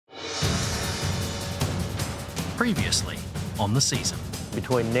Previously on the season.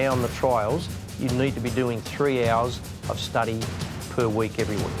 Between now and the trials, you need to be doing 3 hours of study per week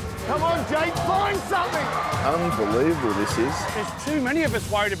every week. Come on, Jake, find something! Unbelievable this is. There's too many of us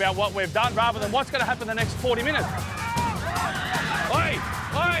worried about what we've done rather than what's going to happen the next 40 minutes.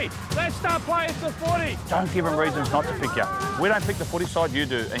 Oi, let's start playing to 40. Don't give them reasons not to pick you. We don't pick the footy side, you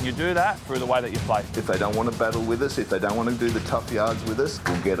do, and you do that through the way that you play. If they don't want to battle with us, if they don't want to do the tough yards with us,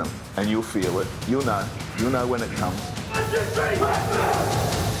 we'll get them. And you'll feel it. You'll know. You'll know when it comes.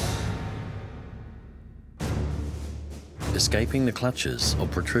 Escaping the clutches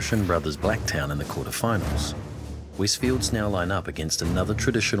of Patrician Brothers Blacktown in the quarterfinals, Westfields now line up against another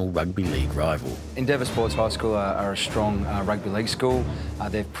traditional rugby league rival. Endeavour Sports High School are a strong rugby league school.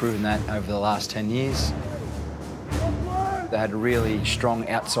 They've proven that over the last 10 years. They had really strong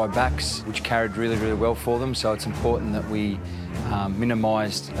outside backs, which carried really well for them, so it's important that we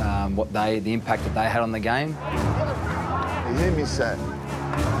minimised the impact that they had on the game. Who missed that?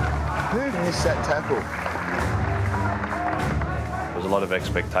 Who missed that tackle? There's a lot of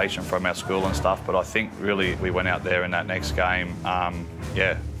expectation from our school and stuff, but I think really we went out there in that next game,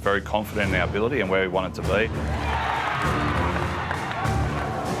 very confident in our ability and where we wanted to be.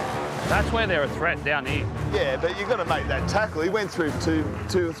 That's where they're a threat down here. Yeah, but you've got to make that tackle. He went through two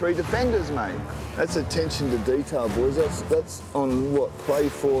or three defenders, mate. That's attention to detail, boys. That's on what, play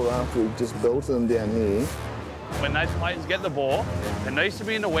 4 after we've just belted them down here. When those players get the ball, there needs to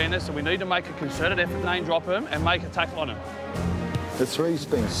be an awareness and we need to make a concerted effort to name drop him and make a tackle on him. The three's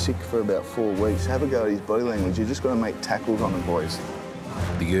been sick for about 4 weeks. Have a go at his body language. You've just got to make tackles on him, boys.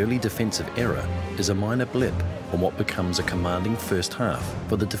 The early defensive error is a minor blip on what becomes a commanding first half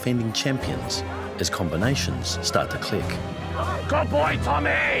for the defending champions as combinations start to click. Good boy,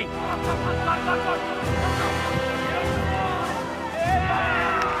 Tommy!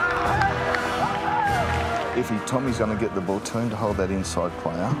 If Tommy's going to get the ball, turn to hold that inside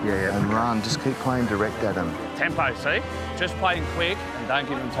player and run. Just keep playing direct at him. Tempo, see? Just playing quick and don't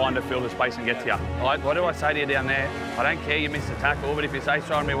give him time to fill the space and get to you. Like, what do I say to you down there? I don't care you missed the tackle, but if you say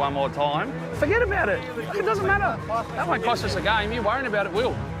try me one more time, forget about it. It doesn't matter. That won't cost us a game. You worrying about it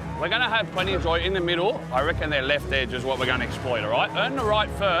will. We're going to have plenty of joy in the middle. I reckon their left edge is what we're going to exploit, all right? Earn the right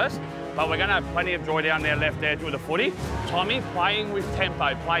first, but we're going to have plenty of joy down their left edge with the footy. Tommy playing with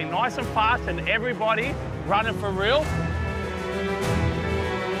tempo, playing nice and fast, and everybody running for real.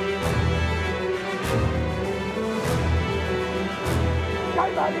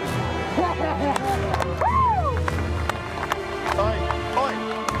 Go, buddy! Oi!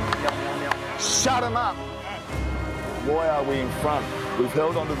 Shut him up! Why are we in front? We've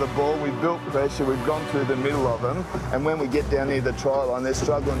held onto the ball, we've built pressure, we've gone through the middle of them, and when we get down near the try line, they're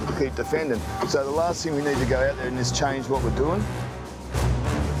struggling to keep defending. So the last thing we need to go out there and is change what we're doing.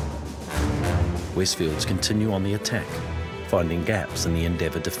 Westfields continue on the attack, finding gaps in the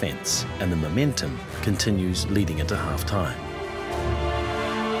Endeavour defence, and the momentum continues leading into half-time.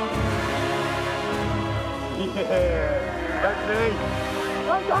 Yeah, that's me.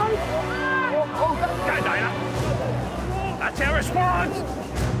 Go, guys! Go, Dana! That's our response!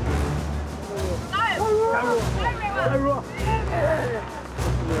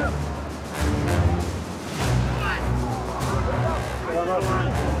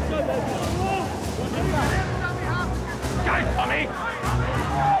 Go, Tommy!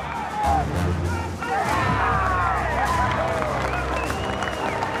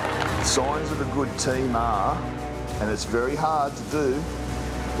 Signs of a good team are, and it's very hard to do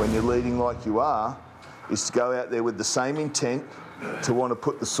when you're leading like you are, is to go out there with the same intent to want to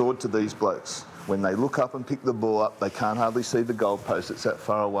put the sword to these blokes. When they look up and pick the ball up, they can't hardly see the goalpost, it's that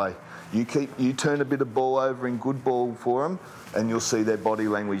far away. You turn a bit of ball over in good ball for them, and you'll see their body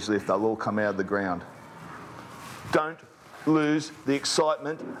language lift. They'll all come out of the ground. Don't lose the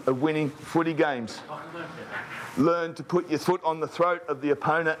excitement of winning footy games. Learn to put your foot on the throat of the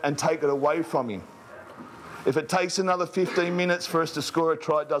opponent and take it away from him. If it takes another 15 minutes for us to score a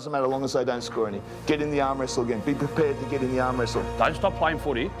try, it doesn't matter, as long as they don't score any. Get in the arm wrestle again. Be prepared to get in the arm wrestle. Don't stop playing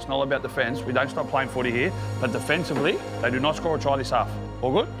footy. It's not all about defence. We don't stop playing footy here. But defensively, they do not score a try this half.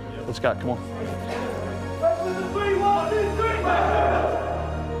 All good? Yeah. Let's go. Come on. 3, 1, 2, 3.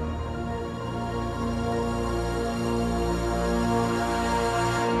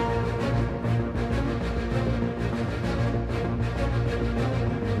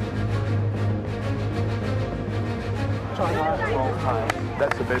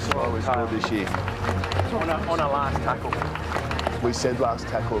 That's the best try we scored this year. On a last tackle. We said last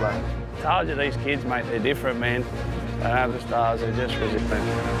tackle though. Told you these kids, mate, they're different, man. They don't have the stars, they're just resistant.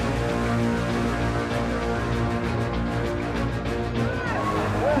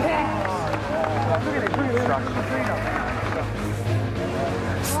 Look at it, look at it. instruction.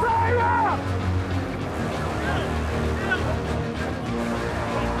 Stay up!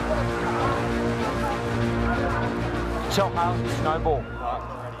 Tell Hales to snowball.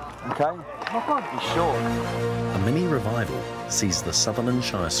 Okay? Be sure. A mini revival sees the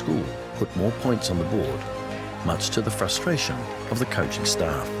Sutherlandshire school put more points on the board, much to the frustration of the coaching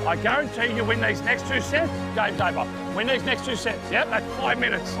staff. I guarantee you win these next 2 sets. Game's over. Win these next 2 sets. Yep, that's 5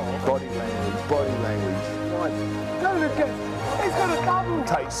 minutes. Body language, body language. Go, Lucas. He's got a double.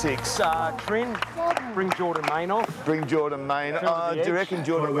 Take 6. Trin, bring Jordan Main off. Bring Jordan Main. Do you reckon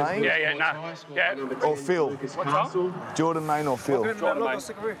Jordan Main? Yeah, no. Yeah. Or Phil? What's up? Jordan Main or Phil? Jordan Main.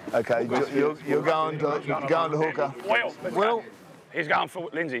 Okay, you're going to hooker. Will. He's going for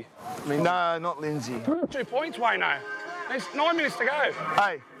Lindsay. No, not Lindsay. 2 points, Wayno. There's 9 minutes to go.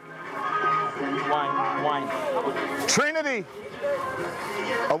 Hey. Wayne. Trinity.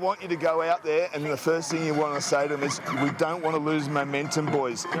 I want you to go out there and the first thing you want to say to them is, we don't want to lose momentum,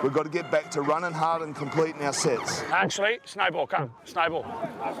 boys. We've got to get back to running hard and completing our sets. Actually, snowball, come. Snowball.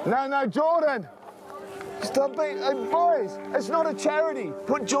 No, Jordan. Stop being... boys, it's not a charity.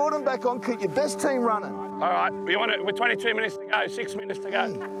 Put Jordan back on, keep your best team running. All right, we want it with 22 minutes to go, 6 minutes to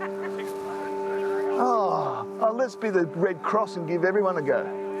go. Oh, let's be the Red Cross and give everyone a go.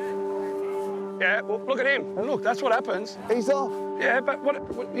 Yeah, well, look at him. And look, that's what happens. He's off. Yeah, but what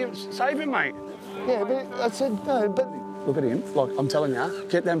you save him, mate. Yeah, but I said no, but... Look at him. Like, I'm telling you,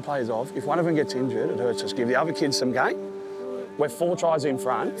 get them players off. If one of them gets injured, it hurts us. Give the other kids some game. We're 4 tries in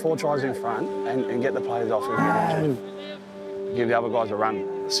front, and get the players off. Give the other guys a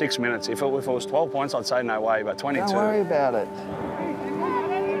run. 6 minutes. If it was 12 points, I'd say no way, but 22. Don't worry about it.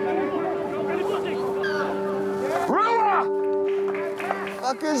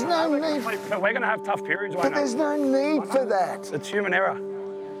 Look, there's no need. But we're going to have tough periods, But there's no need for that. It's human error.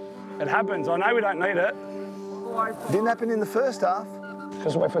 It happens. I know we don't need it. Didn't happen in the first half.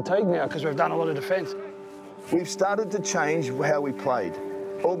 Because we're fatigued now, because we've done a lot of defence. We've started to change how we played,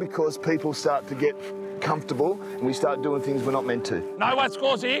 all because people start to get comfortable and we start doing things we're not meant to. No one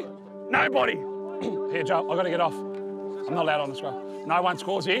scores here. Nobody. Here, Joe, I've got to get off. I'm not allowed on the scrum. No one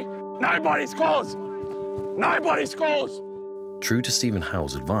scores here. Nobody scores. Nobody scores. True to Stephen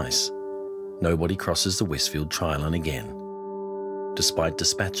Howell's advice, nobody crosses the Westfield try line again. Despite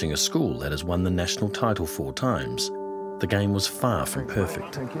dispatching a school that has won the national title 4 times, the game was far from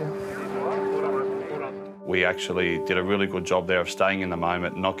perfect. Thank you. We actually did a really good job there of staying in the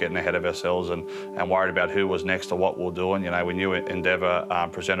moment, not getting ahead of ourselves and worried about who was next or what we'll do. And, you know, we knew Endeavour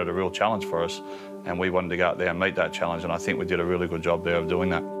presented a real challenge for us and we wanted to go out there and meet that challenge, and I think we did a really good job there of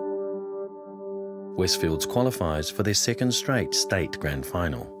doing that. Westfields qualifies for their 2nd straight state grand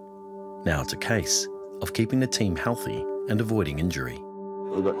final. Now it's a case of keeping the team healthy and avoiding injury.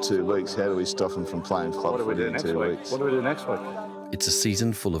 We've got 2 weeks. How do we stop them from playing club footy in 2 weeks? What do we do next week? It's a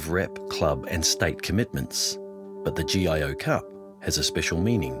season full of rep, club and state commitments, but the GIO Cup has a special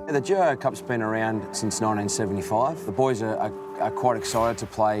meaning. The GIO Cup's been around since 1975. The boys are quite excited to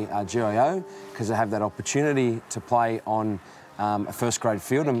play GIO because they have that opportunity to play on a first-grade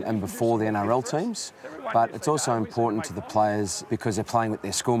field and before the NRL teams. But it's also important to the players because they're playing with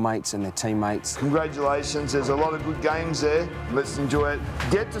their schoolmates and their teammates. Congratulations, there's a lot of good games there. Let's enjoy it.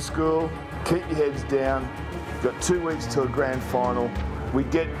 Get to school, keep your heads down. We've got 2 weeks to a grand final. We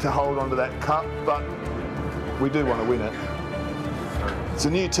get to hold on to that cup, but we do want to win it. It's a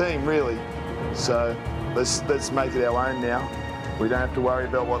new team, really, so let's make it our own now. We don't have to worry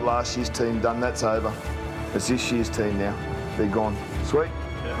about what last year's team done. That's over. It's this year's team now. They're gone. Sweet?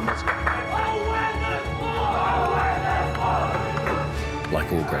 Yeah. Let's go. Like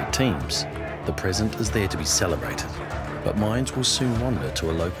all great teams, the present is there to be celebrated, but minds will soon wander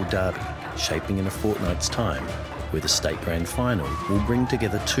to a local derby, shaping in a fortnight's time, where the state grand final will bring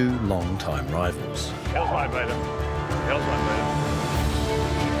together 2 long-time rivals. Hills won't beat them. Hills won't beat them.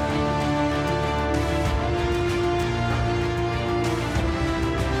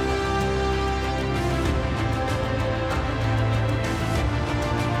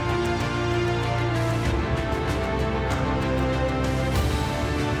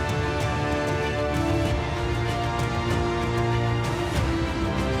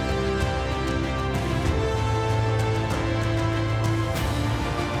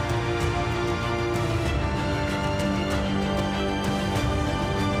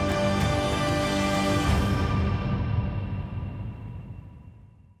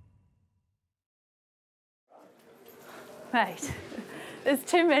 Mate, there's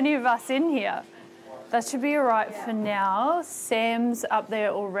too many of us in here. That should be all right for now. Sam's up there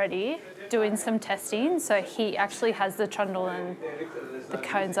already doing some testing, so he actually has the trundle and the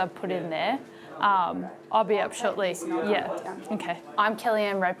cones I've put in there. I'll be up shortly. Yeah. Okay. I'm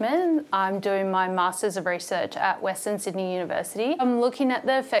Kellyanne Redman. I'm doing my Masters of Research at Western Sydney University. I'm looking at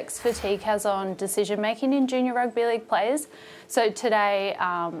the effects fatigue has on decision making in junior rugby league players. So today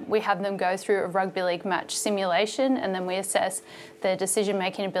we have them go through a rugby league match simulation, and then we assess their decision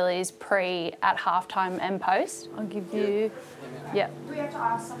making abilities pre, at halftime and post. I'll give you. Yeah. Do we have to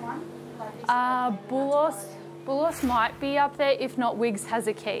ask someone? Bulos might be up there, if not Wiggs has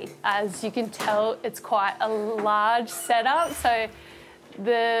a key. As you can tell, it's quite a large setup, so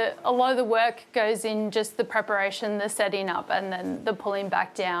a lot of the work goes in just the preparation, the setting up, and then the pulling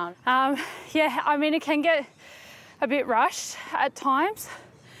back down. Yeah, I mean, it can get a bit rushed at times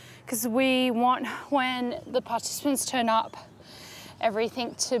because we want, when the participants turn up,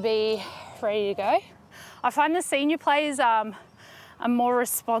 everything to be ready to go. I find the senior players are more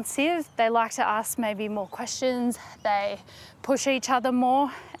responsive. They like to ask maybe more questions. They push each other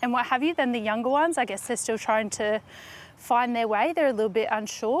more and what have you than the younger ones. I guess they're still trying to find their way. They're a little bit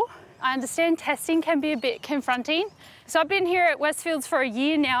unsure. I understand testing can be a bit confronting. So I've been here at Westfields for a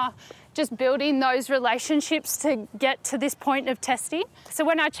year now, just building those relationships to get to this point of testing. So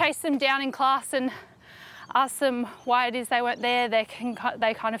when I chase them down in class and ask them why it is they weren't there, they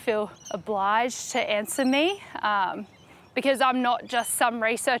kind of feel obliged to answer me. Because I'm not just some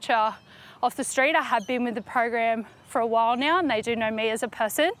researcher off the street. I have been with the program for a while now and they do know me as a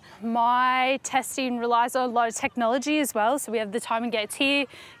person. My testing relies on a lot of technology as well. So we have the timing gates here,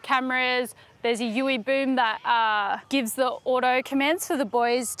 cameras, there's a UE boom that gives the auto commands for the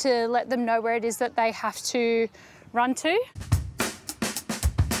boys to let them know where it is that they have to run to.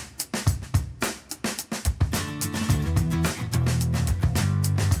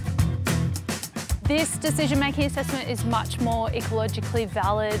 This decision-making assessment is much more ecologically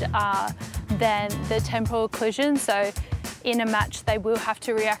valid than the temporal occlusion. So in a match, they will have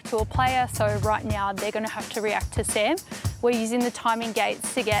to react to a player. So right now, they're going to have to react to Sam. We're using the timing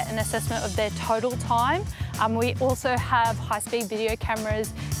gates to get an assessment of their total time. We also have high-speed video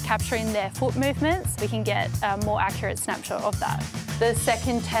cameras capturing their foot movements. We can get a more accurate snapshot of that. The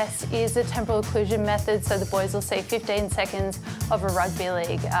second test is a temporal occlusion method, so the boys will see 15 seconds of a rugby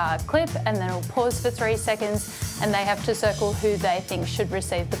league clip and then it'll pause for 3 seconds and they have to circle who they think should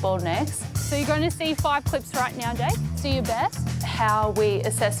receive the ball next. So you're going to see 5 clips right now, Jake. Do your best. How we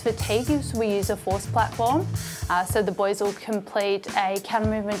assess fatigue is we use a force platform. So the boys will complete a counter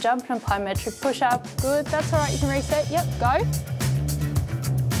movement jump and a plyometric push-up. Good, that's all right, you can reset. Yep, go.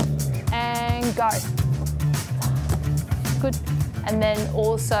 And go. Good. And then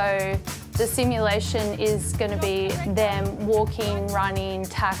also the simulation is going to be them walking, running,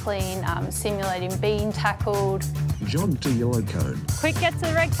 tackling, simulating being tackled. Jog to yellow cone. Quick, get to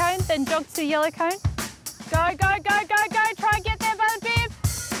the red cone, then jog to the yellow cone. Go, go, go, go, go. Try and get there by the bib.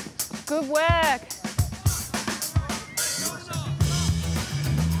 Good work.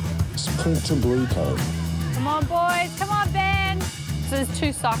 Sprint to blue cone. Come on, boys. Come on, Ben. So there's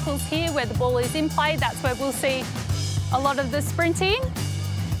 2 cycles here where the ball is in play. That's where we'll see a lot of the sprinting.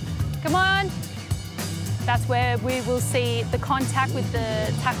 Come on. That's where we will see the contact with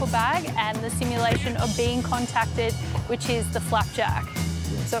the tackle bag and the simulation of being contacted, which is the flapjack.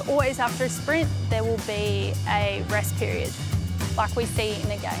 So always after a sprint, there will be a rest period, like we see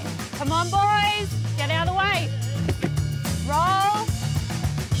in a game. Come on, boys. Get out of the way. Roll.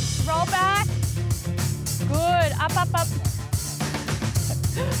 Roll back. Good. Up, up, up.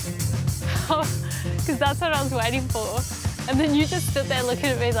 Because that's what I was waiting for. And then you just stood there looking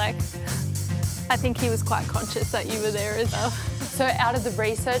at me like, I think he was quite conscious that you were there as well. So out of the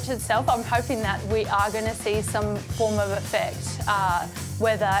research itself, I'm hoping that we are going to see some form of effect,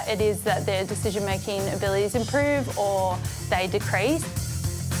 whether it is that their decision-making abilities improve or they decrease.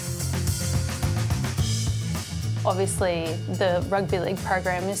 Obviously, the Rugby League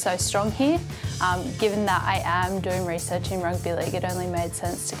program is so strong here. Given that I am doing research in Rugby League, it only made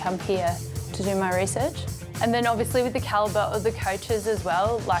sense to come here to do my research. And then obviously with the calibre of the coaches as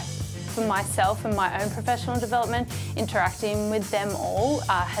well, like for myself and my own professional development, interacting with them all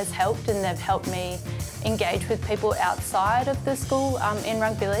has helped, and they've helped me engage with people outside of the school in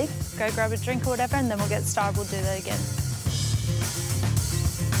Rugby League. Go grab a drink or whatever and then we'll get started, we'll do that again.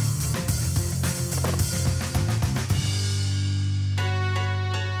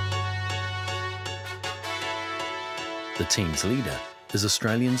 The team's leader is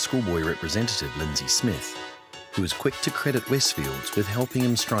Australian schoolboy representative Lindsay Smith, who is quick to credit Westfields with helping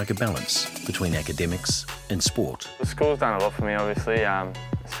him strike a balance between academics and sport. The school's done a lot for me, obviously,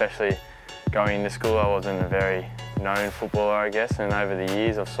 especially going into school. I wasn't a very known footballer, I guess, and over the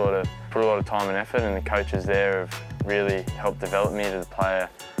years I've sort of put a lot of time and effort, and the coaches there have really helped develop me to the player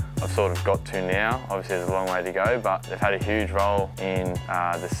I've sort of got to now. Obviously there's a long way to go, but they've had a huge role in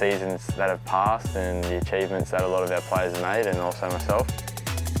the seasons that have passed and the achievements that a lot of our players have made, and also myself.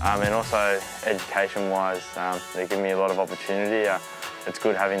 And also education-wise, they give me a lot of opportunity. It's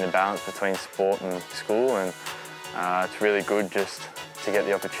good having the balance between sport and school, and it's really good just to get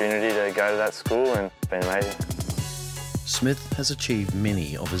the opportunity to go to that school, and it's been amazing. Smith has achieved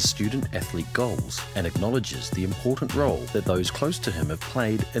many of his student-athlete goals and acknowledges the important role that those close to him have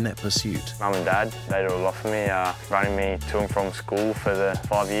played in that pursuit. Mum and Dad, they do a lot for me, running me to and from school for the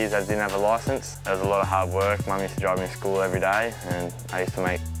 5 years I didn't have a licence. It was a lot of hard work. Mum used to drive me to school every day, and I used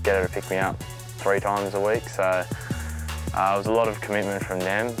to get her to pick me up 3 times a week, so it was a lot of commitment from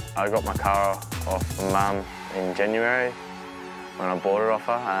them. I got my car off Mum in January when I bought it off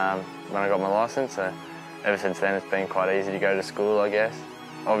her, when I got my licence. Ever since then, it's been quite easy to go to school, I guess.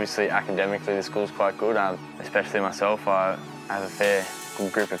 Obviously, academically, the school's quite good, especially myself. I have a fair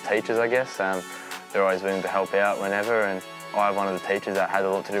good group of teachers, I guess. They're always willing to help out whenever, and I have one of the teachers that had a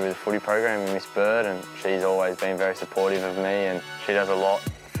lot to do with the footy program, Miss Bird, and she's always been very supportive of me, and she does a lot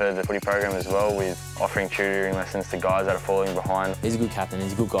for the footy program as well, with offering tutoring lessons to guys that are falling behind. He's a good captain,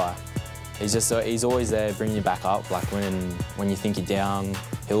 he's a good guy. He's always there bringing you back up, like when you think you're down,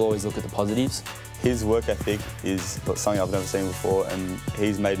 he'll always look at the positives. His work ethic is something I've never seen before, and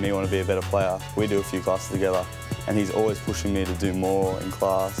he's made me want to be a better player. We do a few classes together, and he's always pushing me to do more in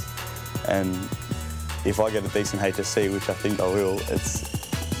class. And if I get a decent HSC, which I think I will,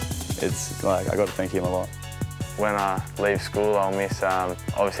 it's like I got to thank him a lot. When I leave school, I'll miss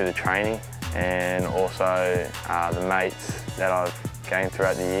obviously the training, and also the mates that I've gained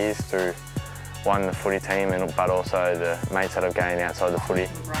throughout the years through the footy team, but also the mates that I've gained outside the footy.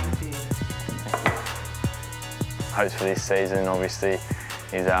 Hopes for this season, obviously,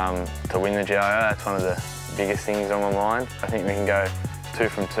 is to win the GIO. That's one of the biggest things on my mind. I think we can go 2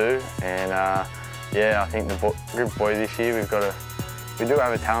 from 2, and yeah, I think the group of boys this year, we do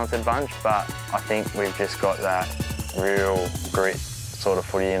have a talented bunch, but I think we've just got that real grit sort of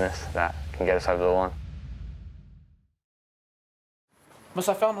footy in us that can get us over the line. Miss,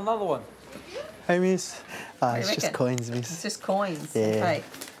 I found another one. Hey, miss. It's just coins, miss. It's just coins? Yeah. Okay.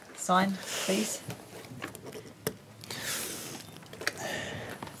 Sign, please.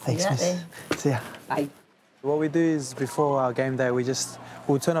 Thanks, miss. See ya. Bye. What we do is before our game day,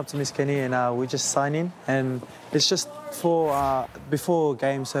 we'll turn up to Miss Kenny and we just sign in, and it's just for before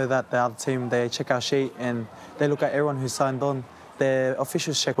game so that the other team, they check our sheet and they look at everyone who signed on. The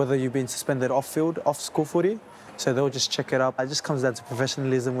officials check whether you've been suspended off field, off school footy, so they'll just check it up. It just comes down to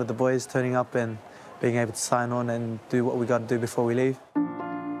professionalism with the boys turning up and being able to sign on and do what we got to do before we leave.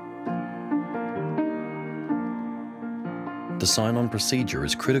 The sign-on procedure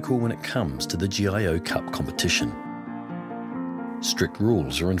is critical when it comes to the GIO Cup competition. Strict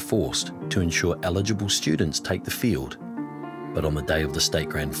rules are enforced to ensure eligible students take the field, but on the day of the state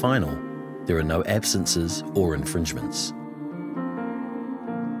grand final, there are no absences or infringements.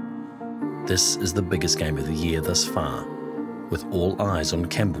 This is the biggest game of the year thus far, with all eyes on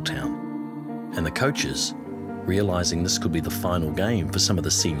Campbelltown, and the coaches, realising this could be the final game for some of the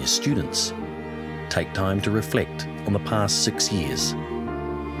senior students, take time to reflect on the past 6 years.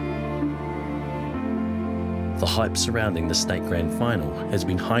 The hype surrounding the state grand final has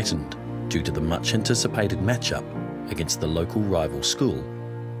been heightened due to the much anticipated matchup against the local rival school,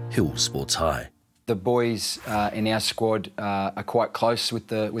 Hills Sports High. The boys in our squad are quite close with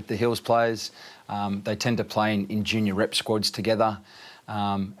the Hills players. They tend to play in junior rep squads together.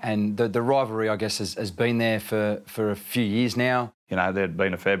 And the rivalry, I guess, has been there for a few years now. You know, there'd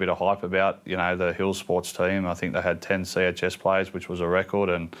been a fair bit of hype about, you know, the Hills Sports team. I think they had 10 CHS players, which was a record,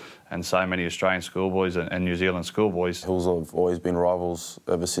 and so many Australian schoolboys and New Zealand schoolboys. Hills have always been rivals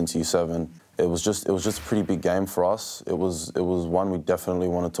ever since Year 7. It was just a pretty big game for us. It was one we definitely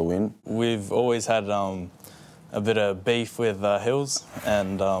wanted to win. We've always had a bit of beef with Hills,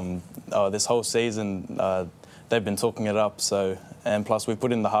 and this whole season they've been talking it up. And plus we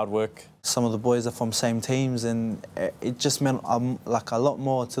put in the hard work. Some of the boys are from same teams, and it just meant like a lot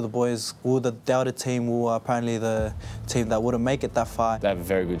more to the boys. We were the doubted team. We were apparently the team that wouldn't make it that far. They have a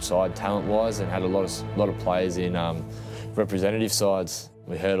very good side talent-wise, and had a lot of players in representative sides.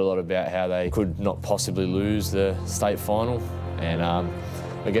 We heard a lot about how they could not possibly lose the state final, and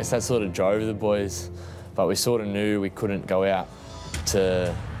I guess that sort of drove the boys. But we sort of knew we couldn't go out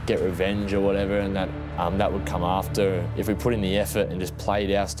to get revenge or whatever, and that would come after. If we put in the effort and just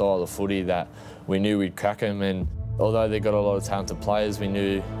played our style of footy, that we knew we'd crack them. And although they got a lot of talented players, we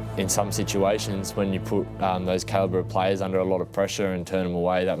knew in some situations when you put those calibre of players under a lot of pressure and turn them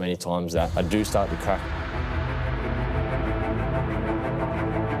away that many times, that I do start to crack.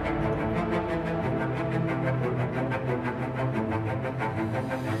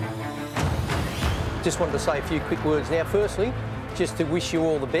 Just wanted to say a few quick words now. Firstly, just to wish you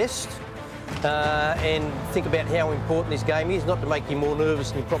all the best and think about how important this game is, not to make you more nervous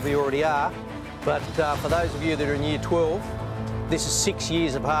than you probably already are, but for those of you that are in Year 12, this is 6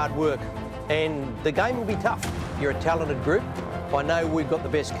 years of hard work and the game will be tough. You're a talented group. I know we've got the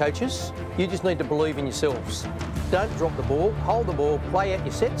best coaches. You just need to believe in yourselves. Don't drop the ball, hold the ball, play out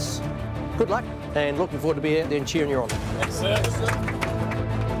your sets. Good luck and looking forward to be out there and cheering you on. Thanks, sir.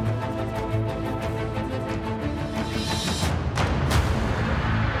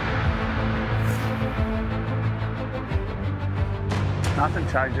 Nothing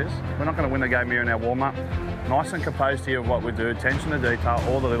changes. We're not going to win the game here in our warm-up. Nice and composed here of what we do, attention to detail,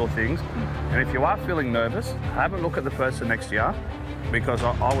 all the little things. And if you are feeling nervous, have a look at the person next to you, because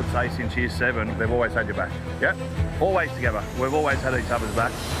I would say since Year 7, they've always had your back. Yeah? Always together. We've always had each other's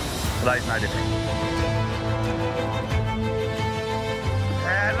back. Today's no different.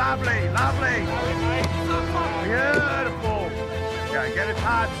 Yeah, lovely, lovely. Beautiful. Go, get a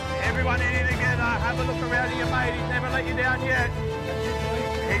touch. Everyone in here together. Have a look around at your mate. He's never let you down yet.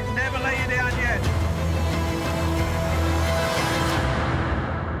 He's never let you down yet.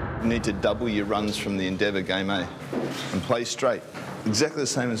 You need to double your runs from the Endeavour game, eh? And play straight. Exactly the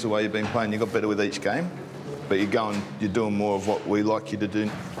same as the way you've been playing. You got better with each game, but you're doing more of what we like you to do.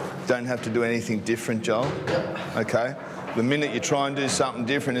 Don't have to do anything different, Joel. Okay? The minute you try and do something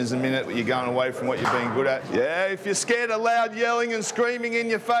different is the minute you're going away from what you're being good at. Yeah, if you're scared of loud yelling and screaming in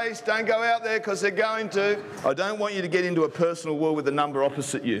your face, don't go out there because they're going to. I don't want you to get into a personal war with the number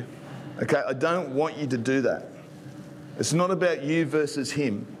opposite you. Okay? I don't want you to do that. It's not about you versus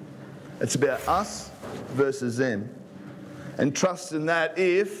him. It's about us versus them. And trust in that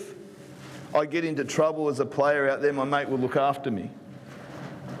if I get into trouble as a player out there, my mate will look after me.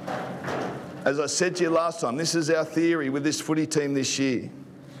 As I said to you last time, this is our theory with this footy team this year.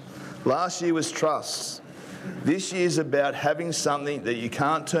 Last year was trust. This year's about having something that you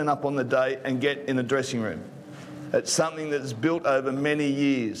can't turn up on the day and get in a dressing room. It's something that's built over many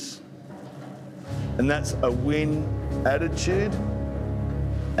years. And that's a win attitude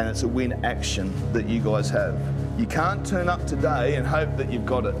and it's a win action that you guys have. You can't turn up today and hope that you've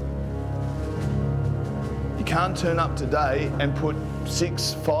got it. You can't turn up today and put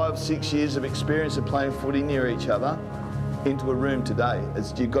 5, 6 years of experience of playing footy near each other into a room today.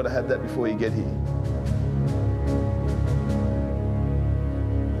 You've got to have that before you get here.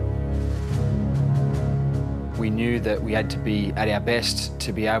 We knew that we had to be at our best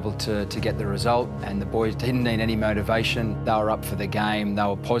to be able to get the result, and the boys didn't need any motivation. They were up for the game, they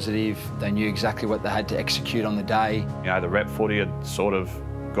were positive, they knew exactly what they had to execute on the day. You know, the rep footy had sort of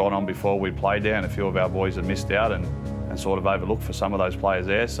gone on before we played down. A few of our boys had missed out and sort of overlooked for some of those players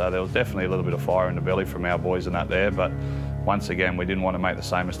there, so there was definitely a little bit of fire in the belly from our boys and that there, but once again, we didn't want to make the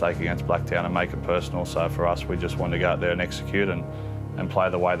same mistake against Blacktown and make it personal, so for us, we just wanted to go out there and execute and play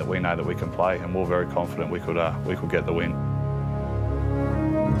the way that we know that we can play, and we're very confident we could get the win.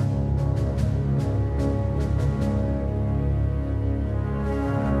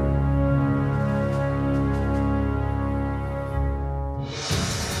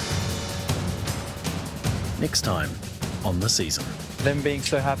 Next time on The Season. Them being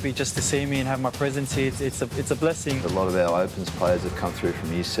so happy just to see me and have my presence here, it's a blessing. A lot of our Opens players have come through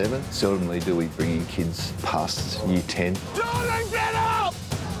from Year 7. Seldomly do we bring in kids past Year 10. Jordan, get up!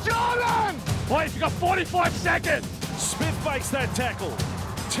 Jordan! Boys, you've got 45 seconds! Smith fakes that tackle.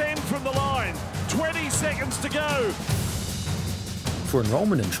 10 from the line. 20 seconds to go. For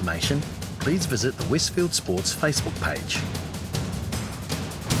enrolment information, please visit the Westfields Sports Facebook page.